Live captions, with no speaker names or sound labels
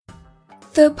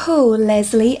The Paul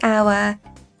Leslie Hour,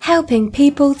 helping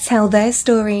people tell their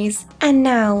stories. And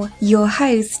now, your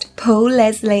host, Paul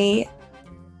Leslie.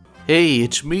 Hey,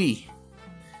 it's me.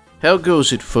 How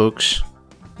goes it, folks?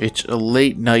 It's a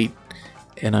late night,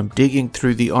 and I'm digging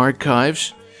through the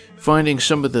archives, finding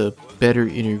some of the better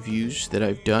interviews that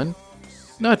I've done.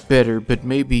 Not better, but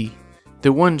maybe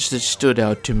the ones that stood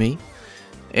out to me.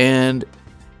 And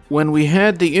when we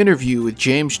had the interview with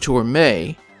James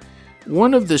Tormé,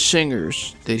 one of the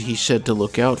singers that he said to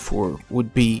look out for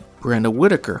would be Brenna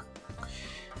Whitaker.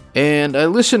 And I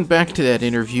listened back to that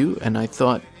interview, and I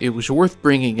thought it was worth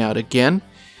bringing out again.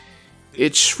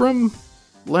 It's from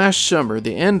last summer,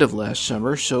 the end of last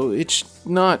summer, so it's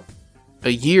not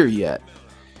a year yet.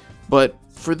 But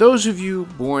for those of you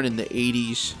born in the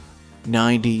 80s,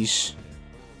 90s,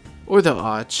 or the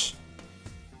aughts,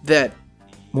 that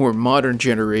more modern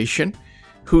generation,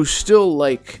 who still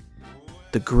like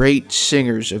the great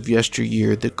singers of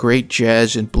yesteryear, the great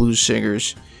jazz and blues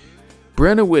singers,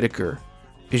 Brenna Whitaker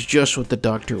is just what the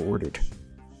doctor ordered.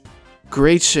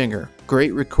 Great singer,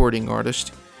 great recording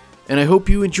artist, and I hope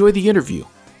you enjoy the interview.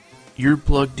 You're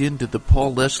plugged into the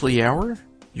Paul Leslie Hour,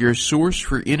 your source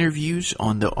for interviews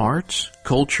on the arts,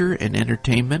 culture, and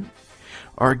entertainment.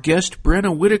 Our guest,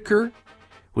 Brenna Whitaker,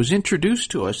 was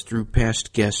introduced to us through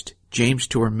past guest James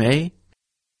Tormé.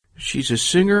 She's a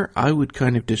singer. I would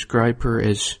kind of describe her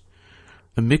as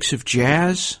a mix of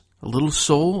jazz, a little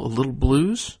soul, a little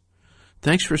blues.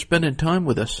 Thanks for spending time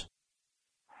with us.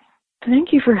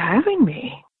 Thank you for having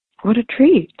me. What a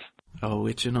treat. Oh,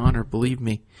 it's an honor, believe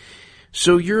me.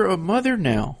 So you're a mother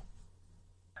now.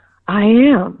 I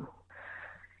am.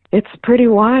 It's pretty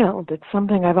wild. It's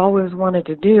something I've always wanted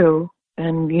to do.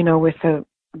 And, with the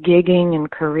gigging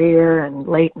and career and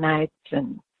late nights,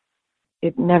 and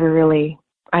it never really,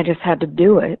 I just had to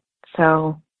do it.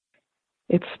 So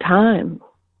it's time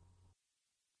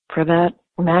for that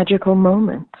magical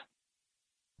moment.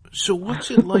 So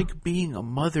what's it like being a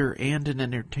mother and an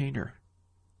entertainer?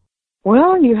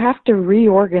 Well, you have to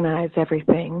reorganize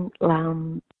everything,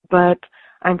 but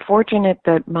I'm fortunate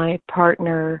that my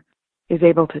partner is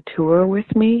able to tour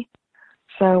with me.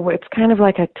 So it's kind of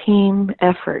like a team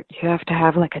effort. You have to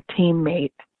have like a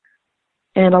teammate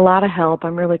and a lot of help.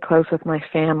 I'm really close with my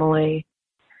family.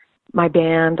 My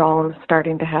band all is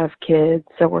starting to have kids,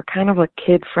 so we're kind of a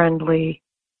kid-friendly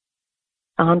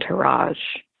entourage.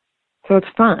 So it's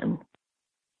fun.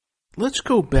 Let's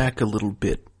go back a little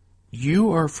bit.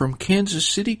 You are from Kansas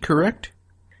City, correct?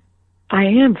 I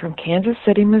am from Kansas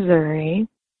City, Missouri,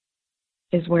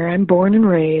 is where I'm born and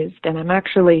raised, and I'm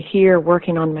actually here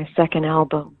working on my second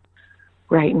album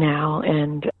right now.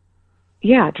 And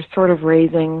yeah, just sort of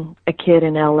raising a kid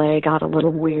in LA got a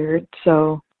little weird,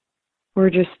 so we're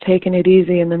just taking it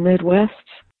easy in the Midwest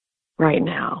right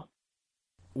now.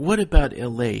 What about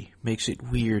LA makes it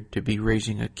weird to be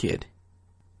raising a kid?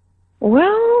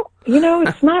 Well,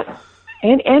 it's not,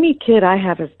 any kid I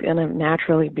have is going to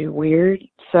naturally be weird,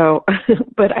 so,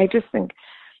 but I just think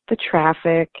the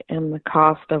traffic and the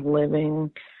cost of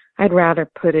living, I'd rather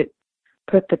put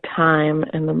the time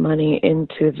and the money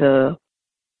into the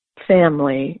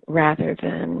family rather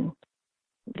than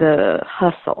the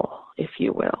hustle, if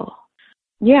you will.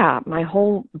 Yeah, my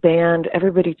whole band,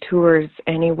 everybody tours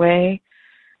anyway,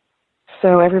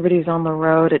 so everybody's on the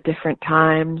road at different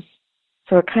times.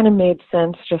 So it kind of made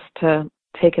sense just to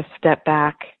take a step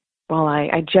back while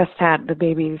I just had the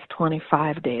baby's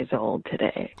 25 days old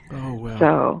today. Oh, wow.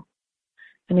 So,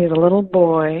 and he's a little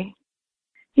boy.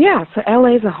 Yeah, so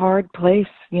LA's a hard place,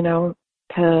 to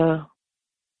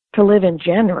live in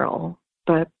general,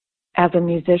 but as a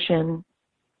musician,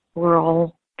 we're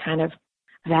all kind of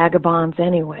vagabonds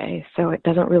anyway, so it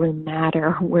doesn't really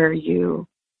matter where you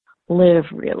live,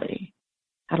 really.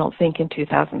 I don't think in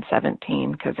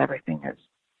 2017, because everything is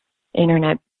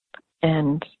internet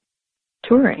and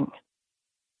touring.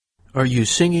 Are you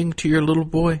singing to your little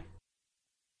boy?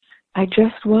 I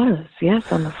just was,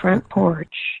 yes, on the front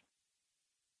porch.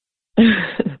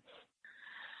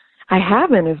 I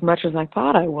haven't as much as I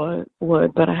thought I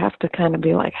would, but I have to kind of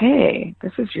be like, hey,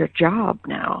 this is your job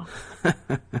now.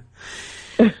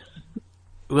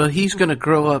 Well, he's going to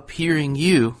grow up hearing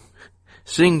you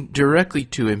sing directly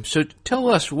to him. So tell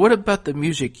us, what about the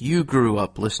music you grew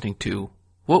up listening to?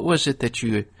 What was it that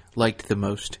you liked the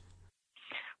most?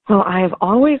 Well, I have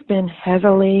always been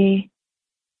heavily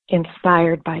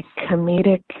inspired by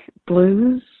comedic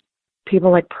blues.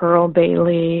 People like Pearl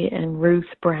Bailey and Ruth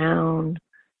Brown,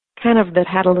 kind of that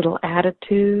had a little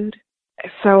attitude.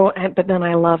 So, but then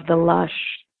I love the lush,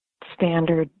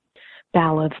 standard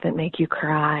ballads that make you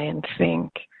cry and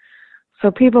think.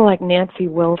 So people like Nancy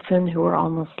Wilson, who are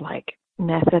almost like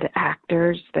method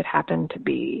actors that happen to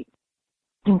be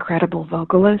incredible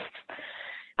vocalists.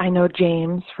 I know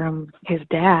James from his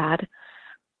dad,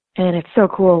 and it's so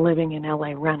cool living in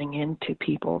LA, running into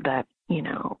people that, you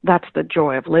know, that's the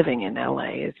joy of living in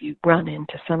LA, is you run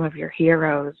into some of your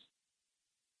heroes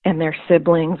and their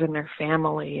siblings and their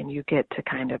family, and you get to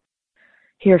kind of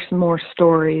hear some more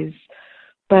stories.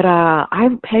 But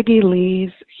Peggy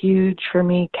Lee's huge for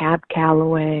me. Cab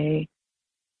Calloway,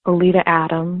 Oleta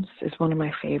Adams is one of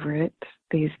my favorites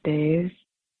these days.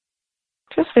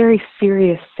 Just very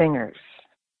serious singers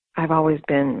I've always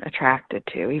been attracted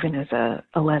to, even as a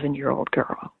 11-year-old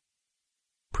girl.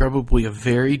 Probably a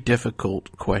very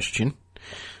difficult question.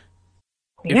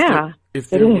 Well, I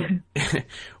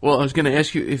was going to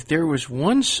ask you, if there was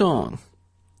one song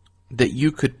that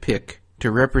you could pick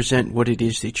to represent what it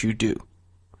is that you do,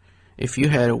 if you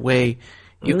had a way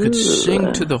you could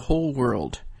sing to the whole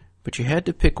world, but you had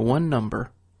to pick one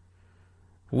number,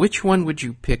 which one would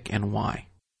you pick and why?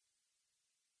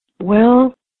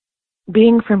 Well,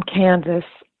 being from Kansas,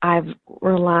 I've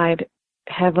relied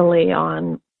heavily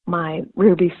on my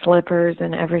ruby slippers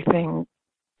and everything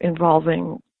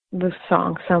involving the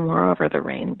song Somewhere Over the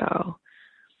Rainbow.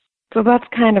 So that's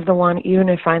kind of the one, even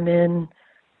if I'm in,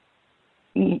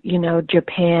 you know,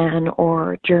 Japan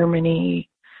or Germany,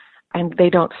 and they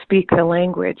don't speak the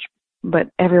language, but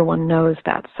everyone knows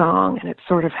that song, and it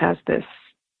sort of has this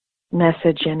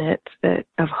message in it that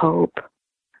of hope.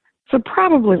 So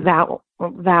probably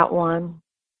that one.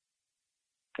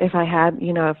 If I had,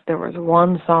 you know, if there was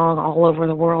one song all over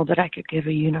the world that I could give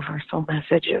a universal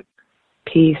message of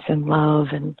peace and love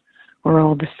and we're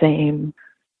all the same,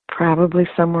 probably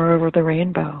Somewhere Over the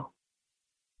Rainbow.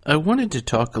 I wanted to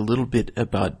talk a little bit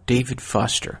about David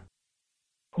Foster.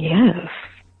 Yes.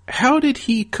 How did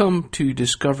he come to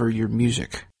discover your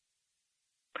music?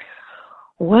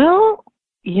 Well,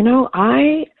 you know,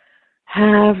 I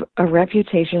have a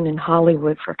reputation in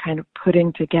Hollywood for kind of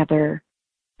putting together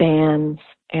bands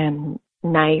and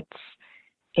nights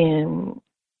in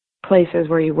places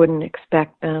where you wouldn't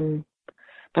expect them.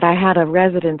 But I had a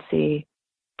residency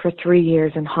for 3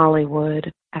 years in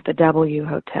Hollywood at the W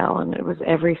Hotel, and it was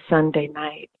every Sunday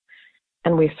night.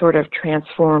 And we sort of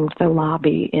transformed the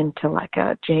lobby into like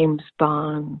a James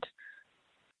Bond,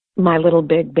 My Little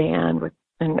Big Band,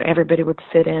 and everybody would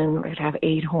sit in. We'd have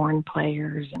 8 horn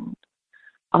players and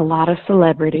a lot of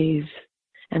celebrities.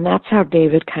 And that's how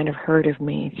David kind of heard of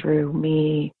me, through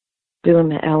me doing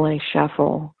the LA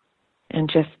Shuffle. And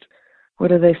just, what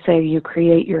do they say? You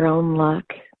create your own luck.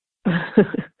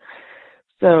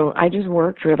 So I just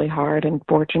worked really hard, and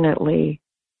fortunately,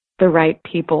 the right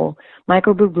people.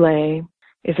 Michael Bublé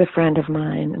is a friend of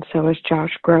mine, and so is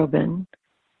Josh Groban.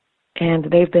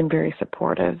 And they've been very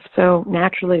supportive. So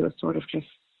naturally, it was sort of just,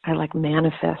 I like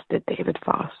manifested David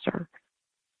Foster.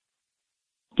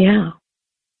 Yeah.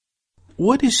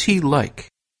 What is he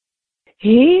like?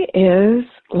 He is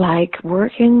like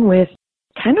working with,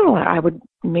 kind of what I would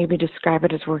maybe describe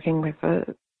it as working with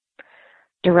a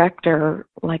director,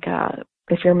 like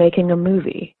if you're making a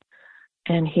movie.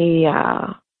 And he,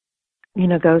 you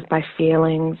know, goes by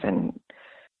feelings, and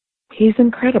he's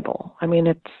incredible. I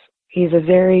mean, he's a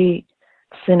very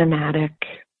cinematic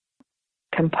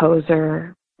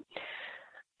composer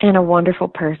and a wonderful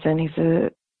person.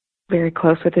 He's very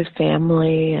close with his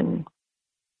family, and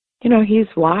you know, he's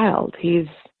wild. He's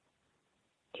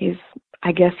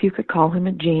I guess you could call him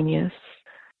a genius.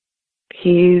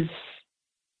 He's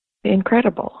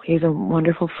incredible. He's a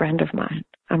wonderful friend of mine.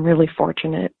 I'm really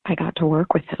fortunate I got to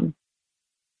work with him.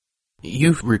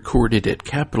 You've recorded at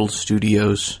Capitol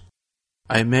Studios.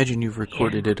 I imagine you've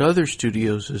recorded at other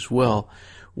studios as well.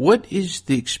 What is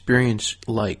the experience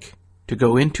like to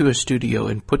go into a studio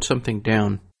and put something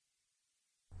down?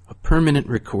 A permanent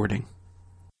recording.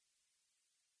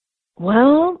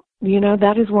 Well, you know,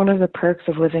 that is one of the perks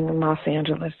of living in Los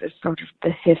Angeles, is sort of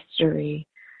the history.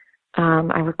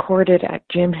 I recorded at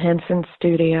Jim Henson's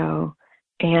studio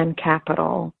and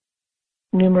Capitol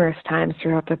numerous times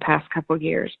throughout the past couple of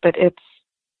years. But it's,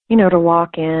 you know, to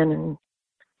walk in and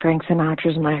Frank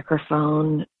Sinatra's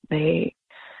microphone, they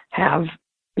have,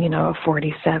 you know, a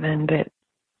 47 that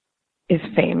is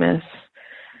famous.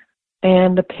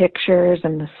 And the pictures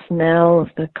and the smell of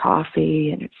the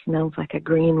coffee, and it smells like a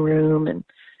green room, and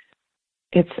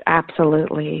it's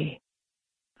absolutely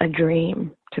a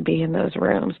dream to be in those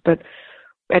rooms. But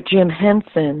at Jim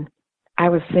Henson, I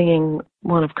was singing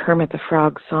one of Kermit the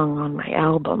Frog's song on my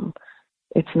album,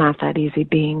 It's Not That Easy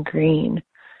Being Green,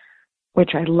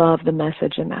 which I love the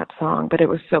message in that song. But it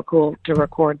was so cool to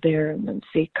record there and then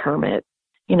see Kermit,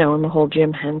 you know, and the whole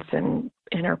Jim Henson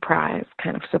enterprise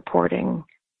kind of supporting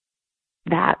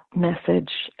that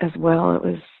message as well.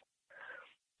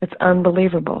 It's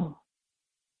unbelievable.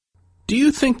 Do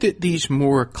you think that these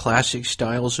more classic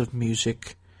styles of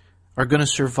music are going to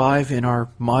survive in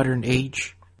our modern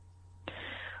age?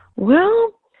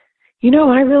 Well,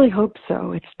 I really hope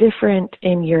so. It's different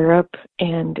in Europe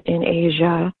and in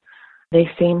Asia. They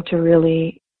seem to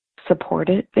really support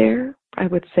it there. I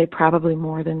would say probably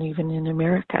more than even in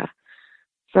America.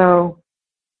 So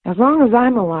as long as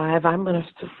I'm alive, I'm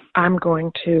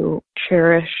going to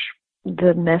cherish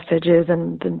the messages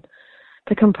and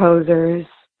the composers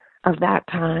of that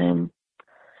time.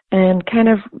 And kind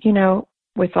of,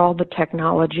 with all the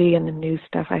technology and the new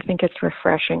stuff, I think it's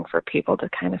refreshing for people to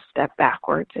kind of step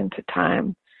backwards into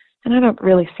time. And I don't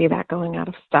really see that going out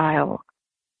of style.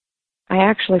 I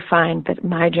actually find that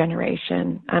my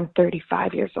generation, I'm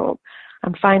 35 years old,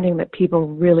 I'm finding that people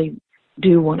really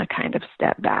do want to kind of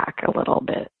step back a little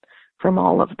bit from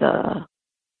all of the,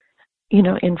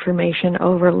 information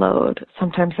overload.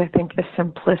 Sometimes I think the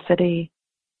simplicity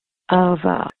of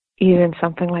even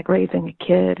something like raising a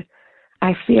kid,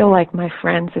 I feel like my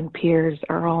friends and peers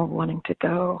are all wanting to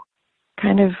go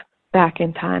kind of back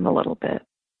in time a little bit.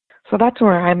 So that's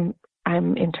where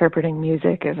I'm interpreting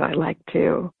music, as I like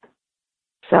to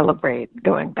celebrate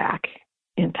going back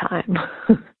in time.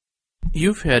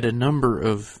 You've had a number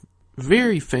of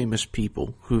very famous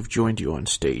people who've joined you on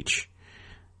stage.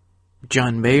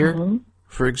 John Mayer,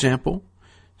 for example,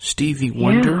 Stevie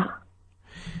Wonder. Yeah.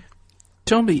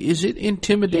 Tell me, is it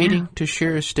intimidating to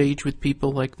share a stage with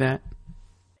people like that?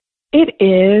 It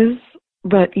is,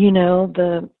 but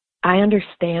I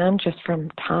understand just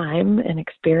from time and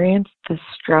experience the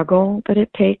struggle that it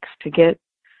takes to get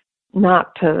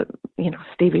not to,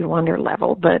 Stevie Wonder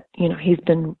level, but, he's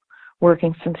been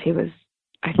working since he was,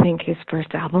 I think his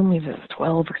first album, he was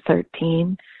 12 or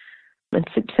 13. And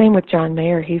same with John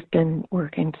Mayer, he's been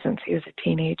working since he was a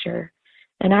teenager.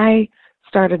 And I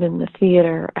started in the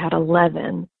theater at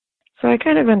 11, so I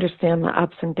kind of understand the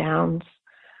ups and downs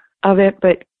of it,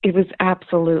 but it was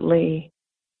absolutely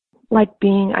like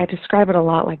I describe it a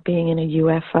lot like being in a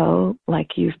UFO,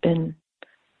 like you've been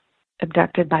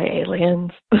abducted by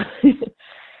aliens.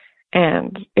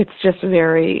 And it's just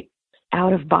very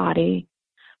out of body.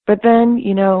 But then,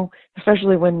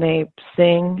 especially when they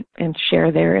sing and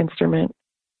share their instrument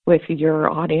with your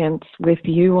audience, with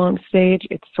you on stage,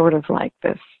 it's sort of like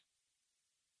this,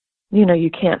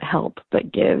 you can't help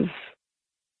but give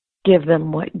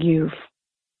them what you've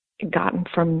gotten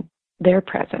from their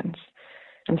presence.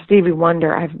 And Stevie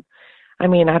Wonder, I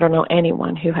don't know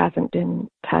anyone who hasn't been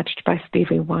touched by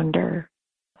Stevie Wonder.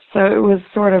 So it was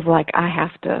sort of like, I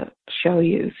have to show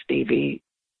you, Stevie,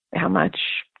 how much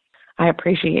I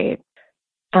appreciate.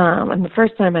 And the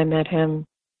first time I met him,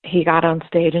 he got on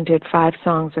stage and did 5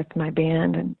 songs with my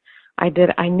band. And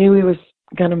I knew he was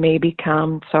going to maybe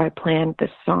come, so I planned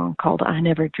this song called I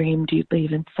Never Dreamed You'd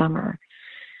Leave in Summer.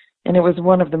 And it was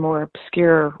one of the more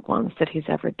obscure ones that he's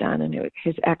ever done. And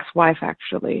his ex-wife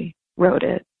actually wrote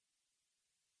it.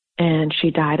 And she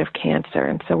died of cancer.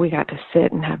 And so we got to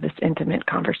sit and have this intimate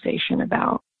conversation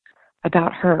about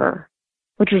her,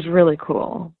 which was really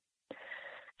cool.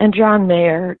 And John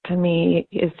Mayer, to me,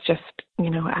 is just,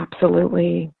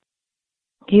 absolutely,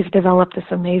 he's developed this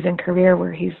amazing career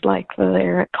where he's like the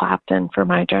Eric Clapton for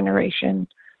my generation.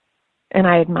 And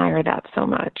I admire that so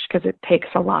much because it takes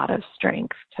a lot of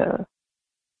strength to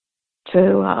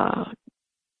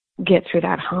get through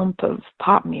that hump of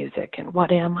pop music and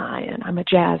what am I? And I'm a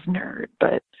jazz nerd,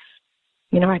 but,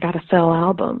 I got to sell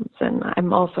albums and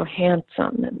I'm also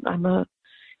handsome and I'm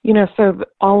so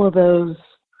all of those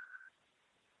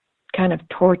kind of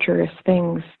torturous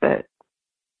things that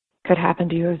could happen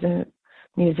to you as a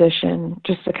musician,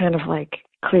 just to kind of like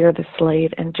clear the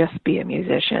slate and just be a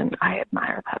musician. I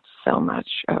admire that so much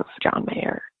of John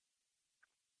Mayer.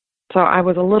 So I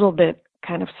was a little bit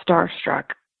kind of starstruck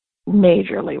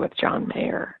majorly with John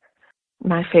Mayer.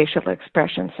 My facial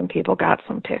expressions, some people got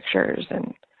some pictures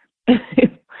and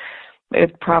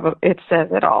it says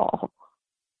it all.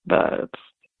 But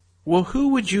well, who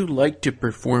would you like to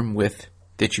perform with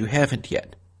that you haven't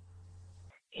yet?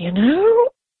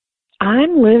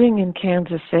 I'm living in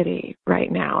Kansas City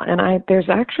right now, and there's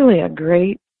actually a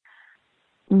great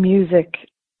music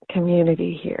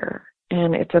community here.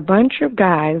 And it's a bunch of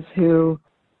guys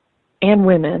and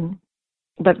women,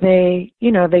 but they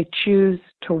choose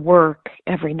to work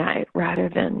every night rather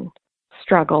than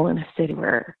struggle in a city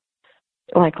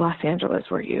like Los Angeles,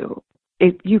 where you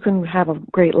can have a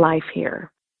great life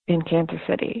here in Kansas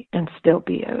City and still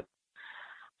be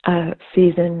a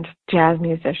seasoned jazz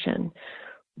musician.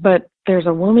 But there's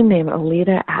a woman named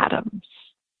Alita Adams,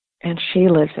 and she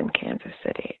lives in Kansas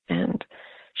City. And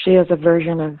She has a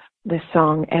version of this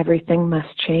song, Everything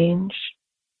Must Change.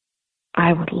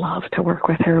 I would love to work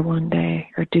with her one day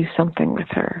or do something with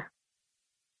her.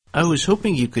 I was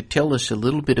hoping you could tell us a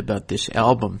little bit about this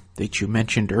album that you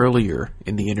mentioned earlier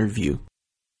in the interview.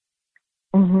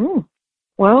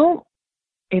 Well,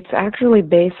 it's actually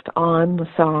based on the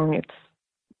song.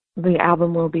 The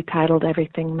album will be titled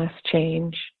Everything Must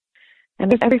Change.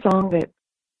 And there's every song that,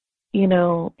 you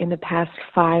know, in the past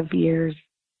 5 years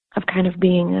of kind of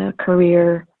being a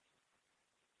career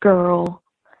girl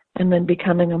and then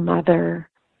becoming a mother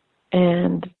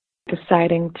and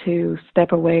deciding to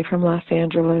step away from Los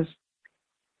Angeles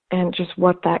and just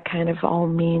what that kind of all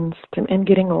means to, and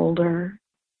getting older,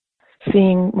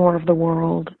 seeing more of the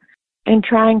world and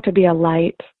trying to be a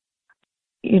light,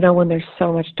 you know, when there's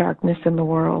so much darkness in the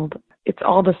world. It's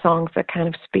all the songs that kind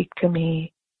of speak to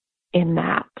me in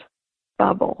that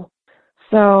bubble.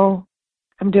 So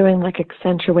I'm doing like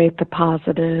Accentuate the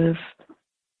Positive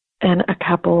and a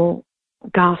couple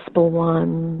gospel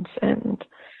ones. And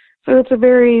so it's a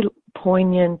very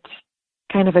poignant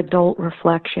kind of adult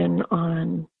reflection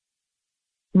on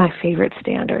my favorite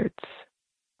standards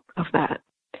of that.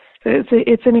 So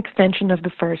it's an extension of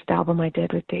the first album I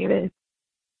did with David.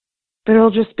 But it'll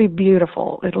just be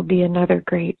beautiful. It'll be another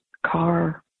great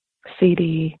car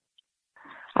CD.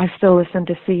 I still listen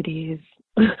to CDs.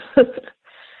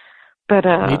 But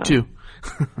Me too.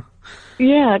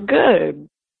 yeah, good.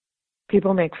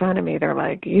 People make fun of me. They're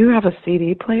like, "You have a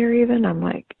CD player even?" I'm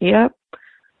like, "Yep."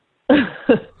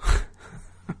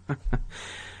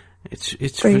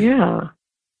 It's but yeah.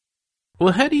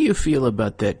 Well, how do you feel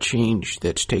about that change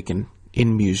that's taken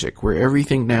in music, where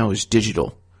everything now is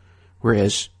digital,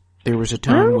 whereas there was a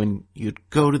time when you'd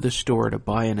go to the store to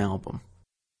buy an album?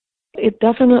 It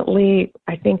definitely,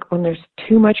 I think when there's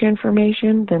too much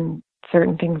information, then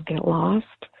certain things get lost,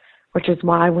 which is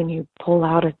why when you pull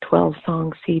out a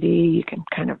 12-song CD, you can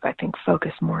kind of, I think,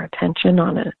 focus more attention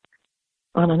on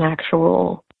an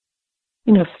actual,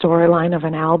 you know, storyline of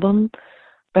an album.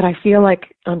 But I feel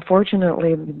like,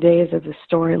 unfortunately, the days of the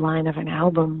storyline of an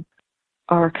album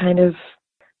are kind of,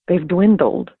 they've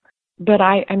dwindled. But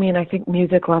I mean, I think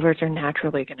music lovers are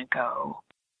naturally going to go.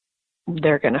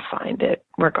 They're going to find it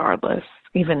regardless,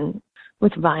 even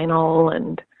with vinyl,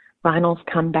 and vinyls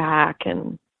come back.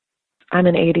 And I'm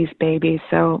an 80s baby,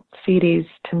 so CDs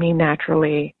to me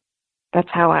naturally, that's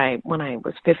how when I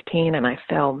was 15 and I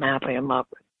fell madly in love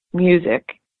with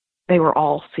music, they were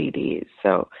all CDs.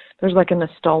 So there's like a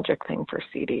nostalgic thing for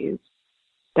CDs,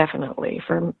 definitely,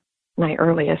 for my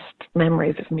earliest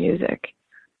memories of music.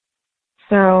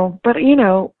 So, but you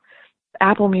know,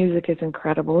 Apple Music is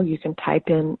incredible. You can type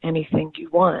in anything you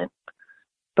want,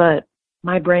 but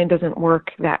my brain doesn't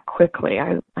work that quickly.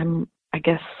 I'm, I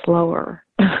guess, slower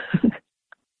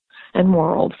and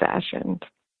more old-fashioned.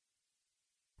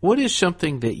 What is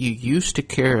something that you used to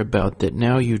care about that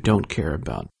now you don't care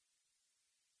about?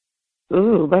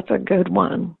 Ooh, that's a good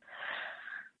one.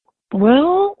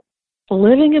 Well,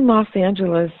 living in Los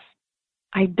Angeles,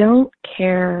 I don't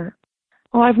care.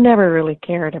 Well, I've never really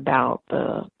cared about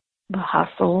the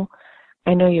hustle.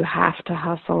 I know you have to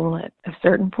hustle at a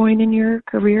certain point in your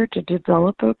career to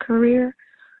develop a career,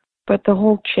 but the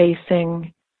whole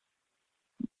chasing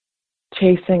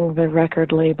the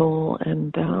record label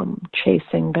and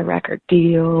chasing the record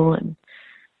deal, and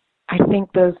I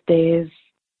think those days,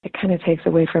 it kind of takes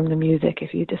away from the music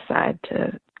if you decide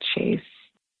to chase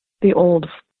the old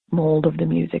mold of the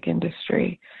music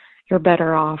industry. You're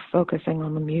better off focusing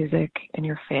on the music and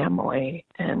your family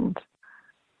and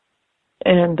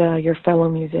your fellow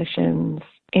musicians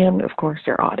and, of course,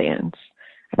 your audience.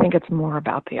 I think it's more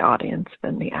about the audience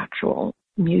than the actual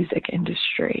music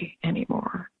industry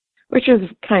anymore, which is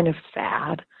kind of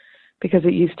sad because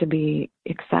it used to be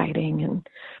exciting.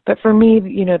 But for me,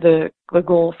 you know, the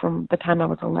goal from the time I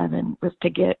was 11 was to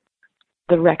get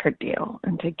the record deal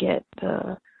and to get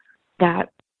to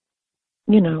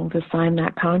sign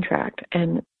that contract.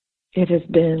 And it has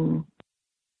been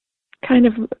kind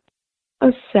of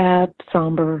a sad,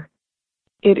 somber.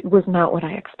 It was not what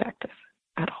I expected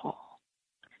at all.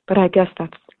 But I guess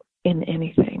that's in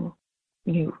anything.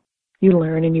 You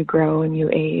learn and you grow and you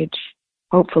age,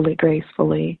 hopefully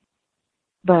gracefully.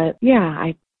 But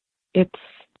yeah, it's,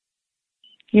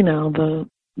 you know,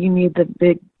 you need the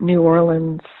big New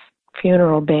Orleans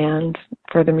funeral band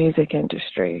for the music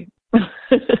industry.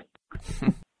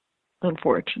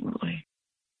 Unfortunately.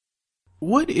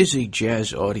 What is a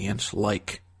jazz audience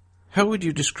like? How would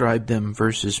you describe them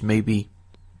versus maybe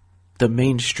the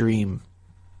mainstream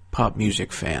pop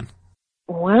music fan?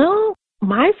 Well,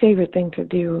 my favorite thing to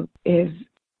do is,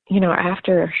 you know,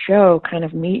 after a show, kind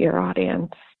of meet your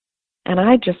audience And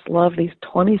I just love these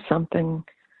 20-something,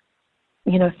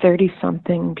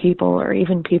 30-something people, or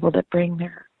even people that bring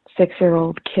their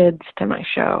 6-year-old kids to my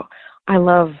show. I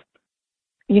love,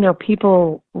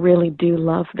 people really do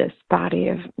love this body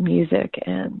of music,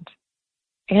 and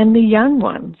the young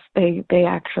ones, they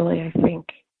actually, I think,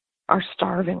 are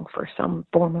starving for some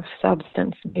form of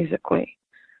substance musically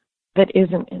that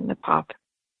isn't in the pop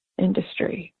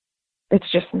industry. It's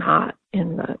just not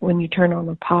when you turn on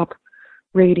the pop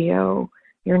radio,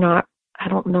 I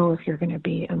don't know if you're going to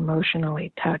be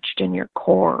emotionally touched in your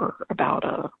core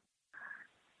about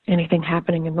anything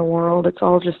happening in the world. It's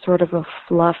all just sort of a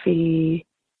fluffy,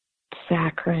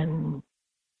 saccharine,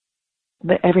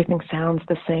 but everything sounds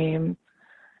the same.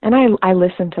 And I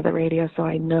listen to the radio, so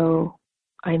I know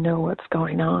what's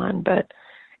going on, but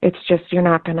it's just, you're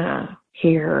not going to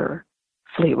hear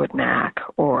Fleetwood Mac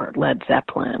or Led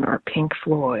Zeppelin or Pink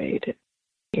Floyd.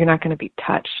 You're not going to be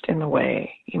touched in the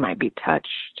way you might be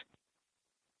touched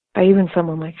by even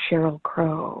someone like Sheryl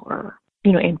Crow or,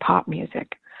 in pop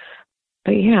music.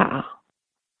 But yeah,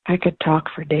 I could talk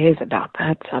for days about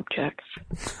that subject.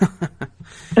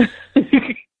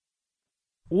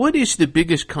 What is the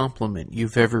biggest compliment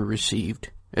you've ever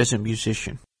received as a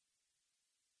musician?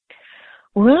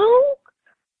 Well,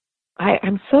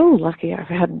 I'm so lucky. I've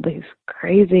had these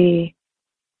crazy...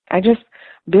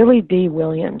 Billy D.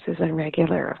 Williams is a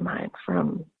regular of mine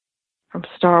from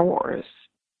Star Wars,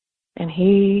 and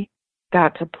he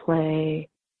got to play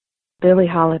Billie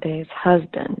Holiday's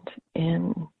husband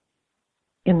in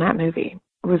that movie.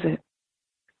 What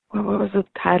was the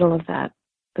title of that?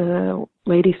 The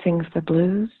Lady Sings the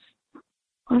Blues?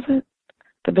 Was it?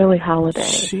 The Billie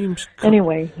Holiday.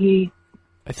 Anyway,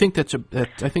 I think that's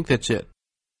it.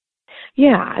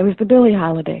 Yeah, it was the Billie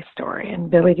Holiday story, and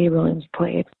Billy D. Williams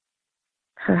played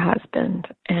her husband,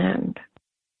 and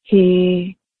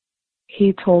he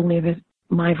told me that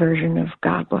my version of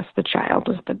God Bless the Child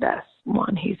was the best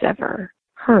one he's ever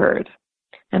heard.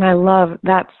 And I love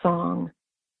that song.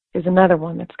 Is another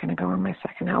one that's going to go on my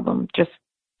second album. Just,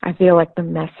 I feel like the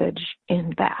message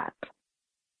in that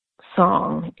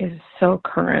song is so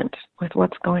current with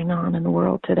what's going on in the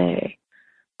world today.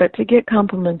 But to get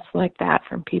compliments like that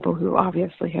from people who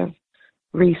obviously have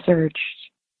researched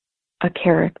a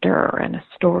character and a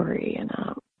story and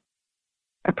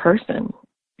a person,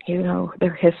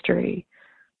 their history.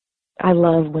 I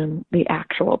love when the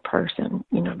actual person,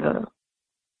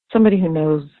 somebody who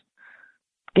knows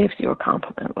gives you a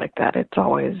compliment like that.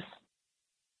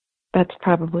 That's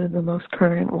probably the most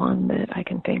current one that I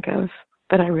can think of.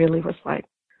 But I really was like,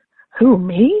 who,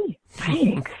 me?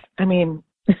 Thanks. I mean,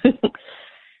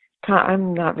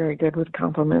 I'm not very good with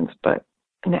compliments, but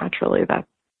naturally that,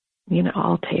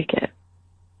 I'll take it.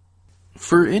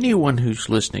 For anyone who's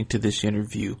listening to this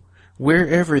interview,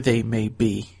 wherever they may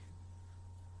be,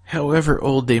 however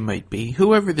old they might be,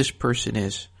 whoever this person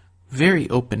is, very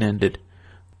open-ended,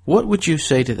 what would you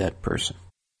say to that person?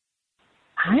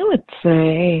 I would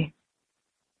say,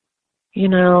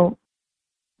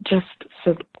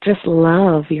 just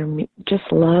love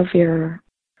your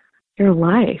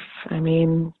life. I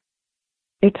mean,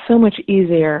 it's so much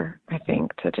easier, I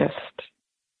think,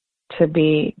 to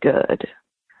be good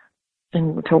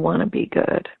and to want to be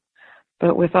good.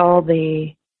 But with all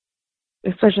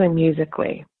especially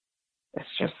musically,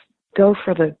 it's just go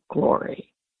for the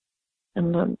glory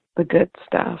and the good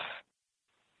stuff.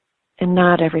 And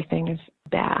not everything is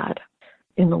bad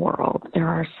in the world. There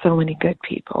are so many good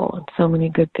people and so many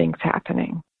good things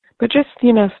happening. But just,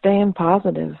 staying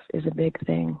positive is a big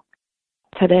thing.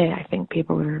 Today, I think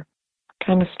people are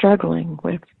kind of struggling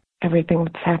with everything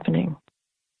that's happening.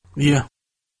 Yeah.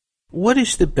 What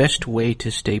is the best way to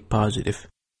stay positive?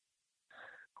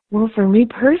 Well, for me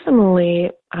personally,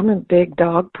 I'm a big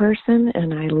dog person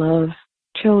and I love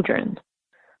children.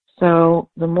 So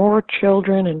the more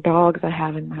children and dogs I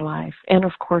have in my life, and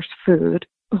of course food,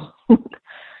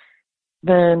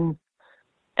 then,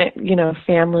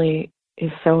 family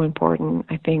is so important.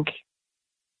 I think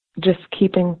just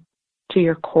keeping to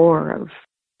your core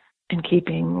and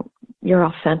keeping your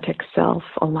authentic self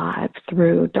alive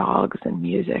through dogs and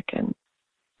music and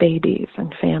babies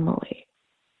and family.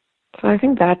 So I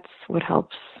think that's what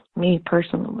helps me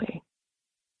personally.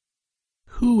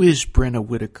 Who is Brenna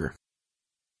Whitaker?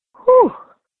 Whew.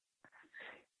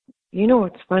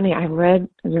 What's funny? I read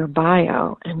your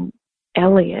bio, and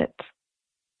Elliot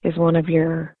is one of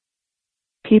your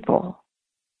people.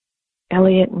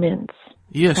 Elliot Mintz.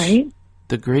 Yes, right?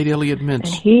 The great Elliot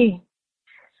Mintz. And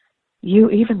you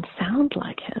even sound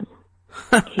like him.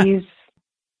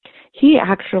 He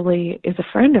actually is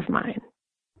a friend of mine.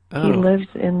 Oh. He lives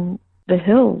in the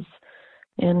hills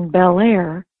in Bel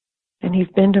Air, And he's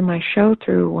been to my show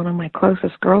through one of my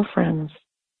closest girlfriends.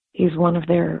 He's one of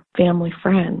their family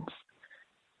friends.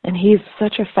 And he's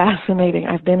such a fascinating,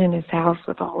 I've been in his house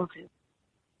with all of his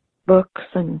books,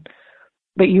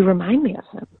 but you remind me of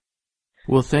him.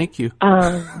 Well, thank you.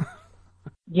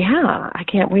 Yeah, I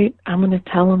can't wait. I'm going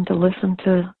to tell him to listen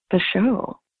to the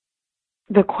show.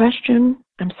 The question,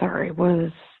 I'm sorry,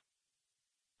 was,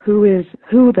 who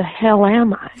the hell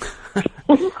am I?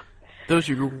 Those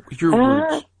are your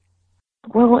words.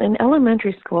 Well, in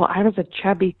elementary school, I was a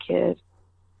chubby kid,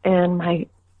 and my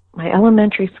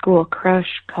elementary school crush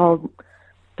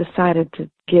decided to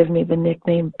give me the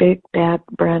nickname Big Bad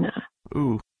Brenna.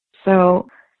 Ooh. So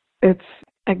it's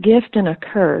a gift and a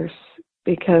curse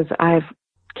because I've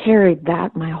carried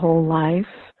that my whole life,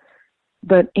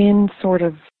 but in sort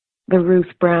of the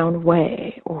Ruth Brown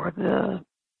way or the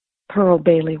Pearl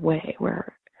Bailey way,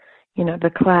 where,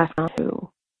 the class who.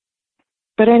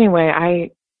 But anyway,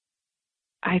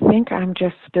 I think I'm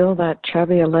just still that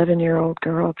chubby 11-year-old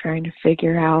girl trying to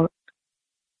figure out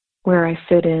where I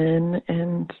fit in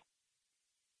and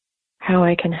how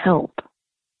I can help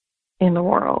in the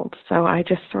world. So I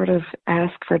just sort of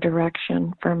ask for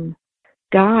direction from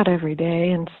God every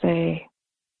day and say,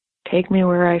 take me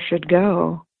where I should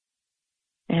go.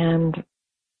 And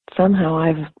somehow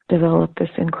I've developed this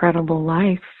incredible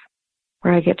life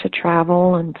where I get to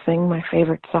travel and sing my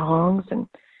favorite songs, and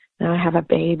now I have a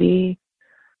baby.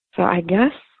 So I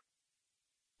guess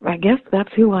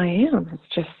that's who I am.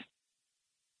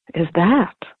 Is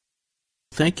that.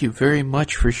 Thank you very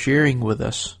much for sharing with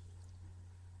us.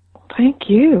 Thank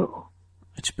you.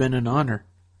 It's been an honor.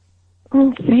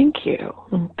 Well, thank you.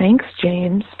 And thanks,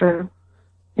 James, for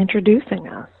introducing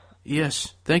us.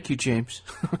 Yes, thank you, James.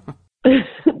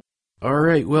 All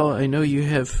right, well, I know you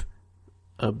have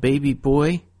a baby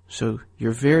boy, so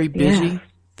you're very busy. Yes.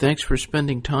 Thanks for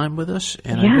spending time with us,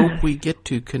 and Yes. I hope we get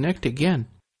to connect again.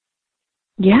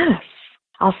 Yes.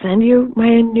 I'll send you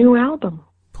my new album.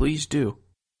 Please do.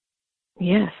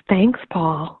 Yes. Thanks,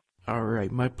 Paul. All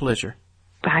right, my pleasure.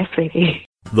 Bye, sweetie.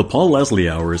 The Paul Leslie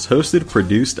Hour is hosted,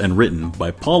 produced, and written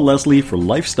by Paul Leslie for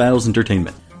Lifestyles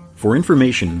Entertainment. For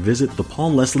information, visit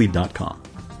thepaulleslie.com.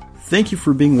 Thank you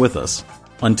for being with us.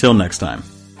 Until next time.